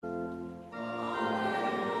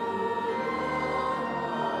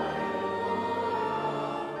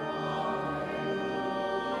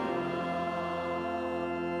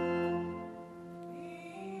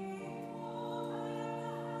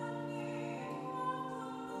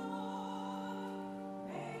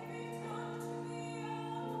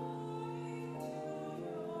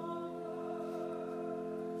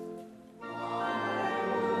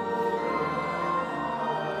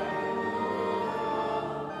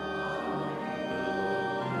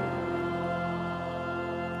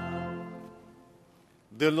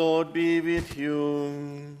The Lord be with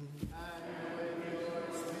you.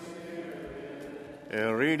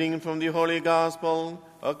 A reading from the Holy Gospel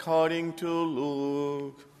according to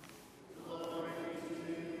Luke.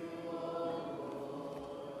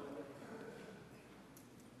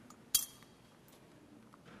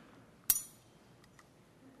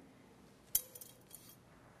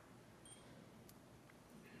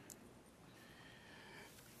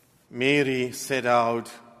 Mary set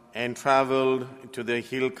out and traveled to the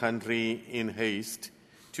hill country in haste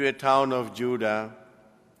to a town of Judah,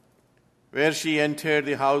 where she entered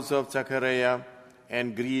the house of Zechariah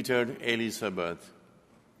and greeted Elizabeth.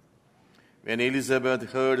 When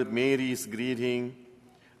Elizabeth heard Mary's greeting,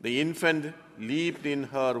 the infant leaped in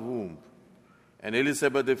her womb, and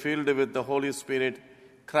Elizabeth, filled with the Holy Spirit,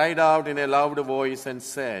 cried out in a loud voice and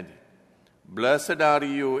said, "Blessed are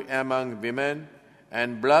you among women,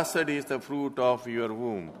 and blessed is the fruit of your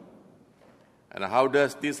womb. And how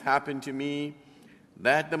does this happen to me,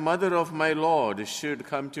 that the mother of my Lord should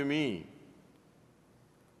come to me?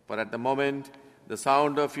 For at the moment the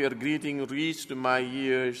sound of your greeting reached my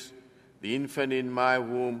ears, the infant in my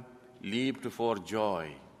womb leaped for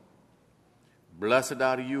joy. Blessed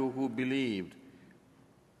are you who believed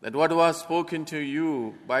that what was spoken to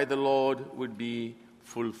you by the Lord would be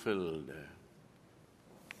fulfilled."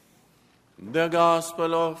 The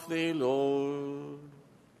Gospel of the Lord.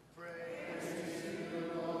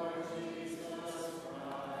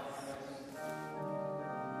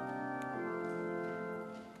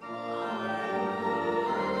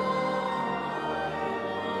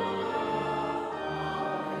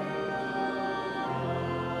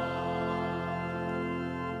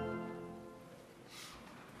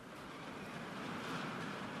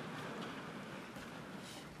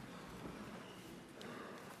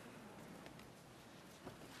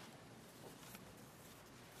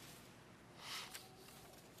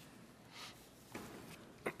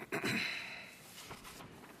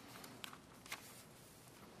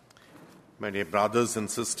 My dear brothers and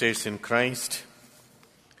sisters in Christ,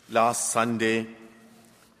 last Sunday,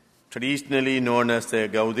 traditionally known as the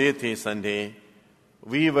Gaudete Sunday,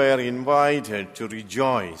 we were invited to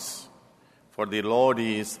rejoice, for the Lord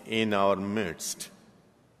is in our midst.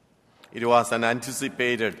 It was an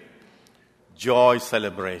anticipated joy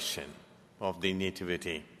celebration of the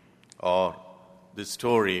Nativity, or the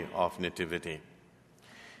story of Nativity.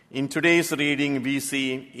 In today's reading, we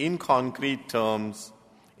see in concrete terms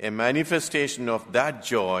a manifestation of that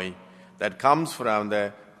joy that comes from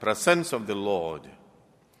the presence of the Lord.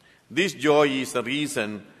 This joy is the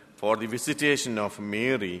reason for the visitation of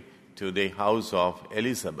Mary to the house of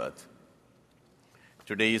Elizabeth.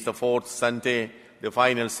 Today is the fourth Sunday, the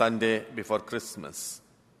final Sunday before Christmas.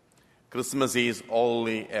 Christmas is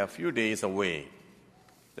only a few days away.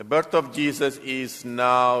 The birth of Jesus is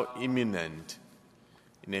now imminent.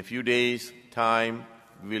 In a few days' time,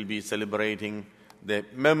 we will be celebrating the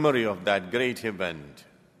memory of that great event.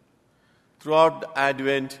 Throughout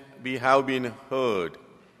Advent, we have been heard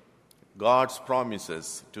God's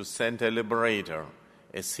promises to send a liberator,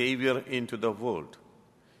 a savior into the world.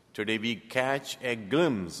 Today we catch a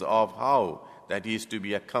glimpse of how that is to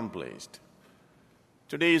be accomplished.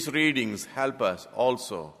 Today's readings help us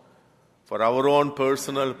also for our own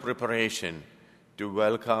personal preparation to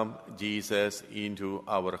welcome Jesus into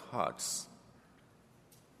our hearts.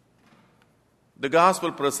 The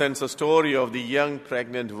Gospel presents a story of the young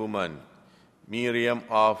pregnant woman, Miriam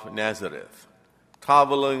of Nazareth,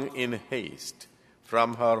 traveling in haste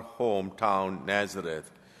from her hometown Nazareth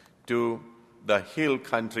to the hill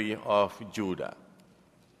country of Judea,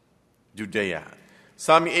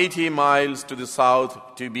 some 80 miles to the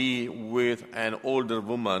south, to be with an older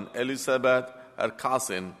woman, Elizabeth, her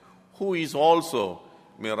cousin, who is also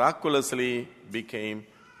miraculously became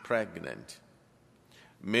pregnant.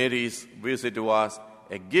 Mary's visit was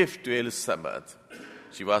a gift to Elizabeth.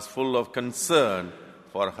 She was full of concern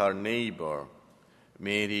for her neighbor.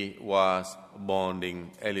 Mary was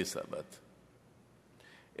bonding Elizabeth.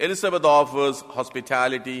 Elizabeth offers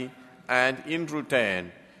hospitality, and in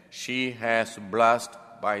return, she has blessed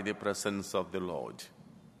by the presence of the Lord.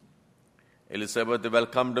 Elizabeth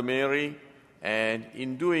welcomed Mary, and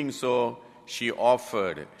in doing so, she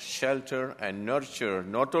offered shelter and nurture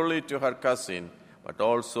not only to her cousin, but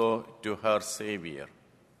also to her Savior.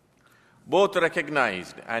 Both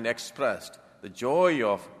recognized and expressed the joy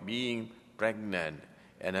of being pregnant,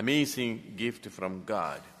 an amazing gift from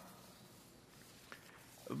God.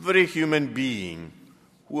 Every human being,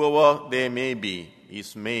 whoever they may be,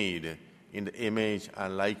 is made in the image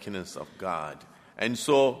and likeness of God. And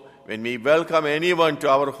so, when we welcome anyone to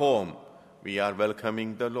our home, we are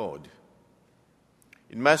welcoming the Lord.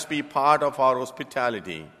 It must be part of our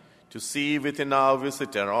hospitality to see within our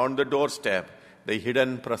visitor on the doorstep the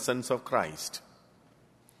hidden presence of Christ.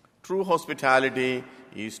 True hospitality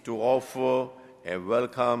is to offer a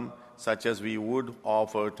welcome such as we would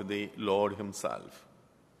offer to the Lord himself.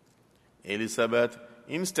 Elizabeth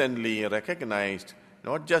instantly recognized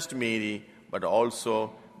not just Mary, but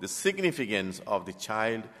also the significance of the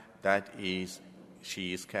child that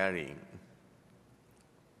she is carrying.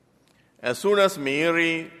 As soon as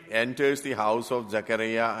Mary enters the house of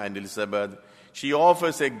Zechariah and Elizabeth, she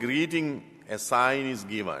offers a greeting. A sign is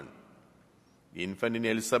given. The infant in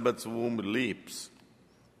Elizabeth's womb leaps.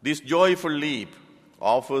 This joyful leap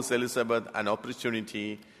offers Elizabeth an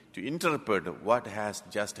opportunity to interpret what has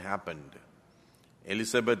just happened.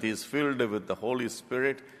 Elizabeth is filled with the Holy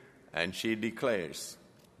Spirit, and she declares,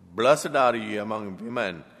 "Blessed are you among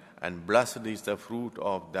women, and blessed is the fruit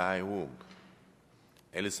of thy womb."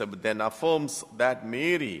 Elizabeth then affirms that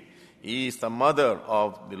Mary is the mother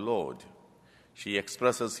of the Lord. She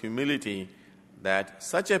expresses humility that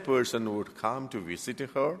such a person would come to visit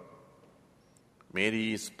her.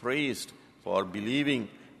 Mary is praised for believing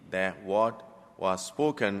that what was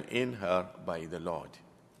spoken in her by the Lord.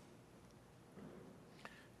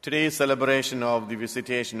 Today's celebration of the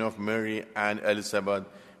visitation of Mary and Elizabeth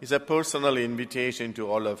is a personal invitation to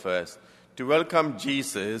all of us to welcome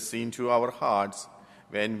Jesus into our hearts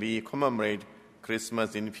when we commemorate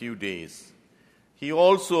Christmas in a few days. He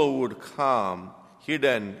also would come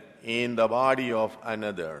hidden in the body of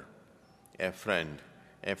another, a friend,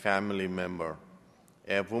 a family member,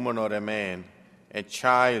 a woman or a man, a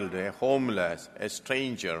child, a homeless, a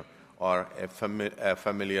stranger, or a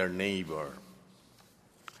familiar neighbor.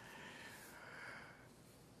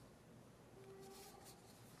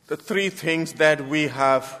 The three things that we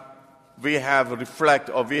have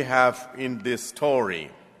in this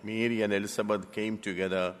story. Mary and Elizabeth came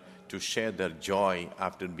together to share their joy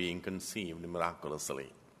after being conceived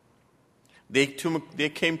miraculously. They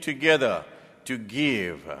came together to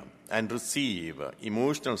give and receive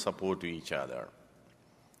emotional support to each other.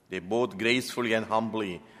 They both gracefully and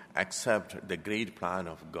humbly accept the great plan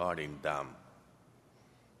of God in them.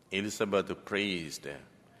 Elizabeth praised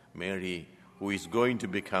Mary, who is going to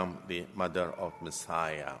become the mother of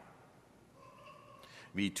Messiah.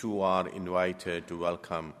 We too are invited to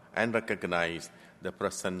welcome and recognize the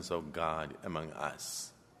presence of God among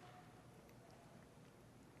us.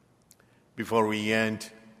 Before we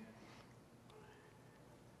end,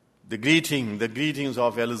 the greetings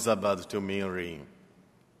of Elizabeth to Mary,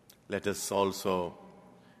 let us also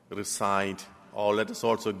recite, or let us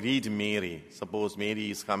also greet Mary. Suppose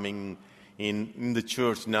Mary is coming in the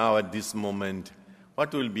church now at this moment.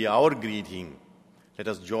 What will be our greeting? Let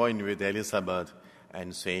us join with Elizabeth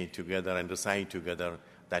and say together and recite together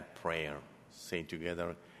that prayer. Say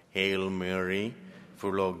together, "Hail Mary,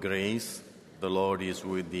 full of grace, the Lord is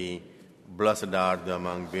with thee. Blessed art thou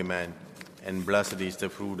among women, and blessed is the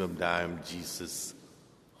fruit of thy womb, Jesus.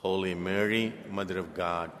 Holy Mary, Mother of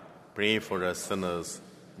God, pray for us sinners,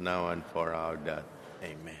 now and for our death.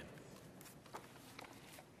 Amen."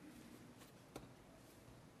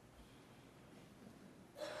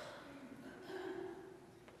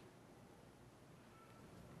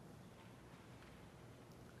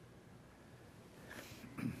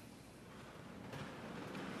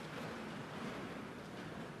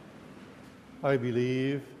 I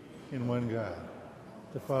believe in one God,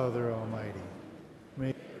 the Father Almighty,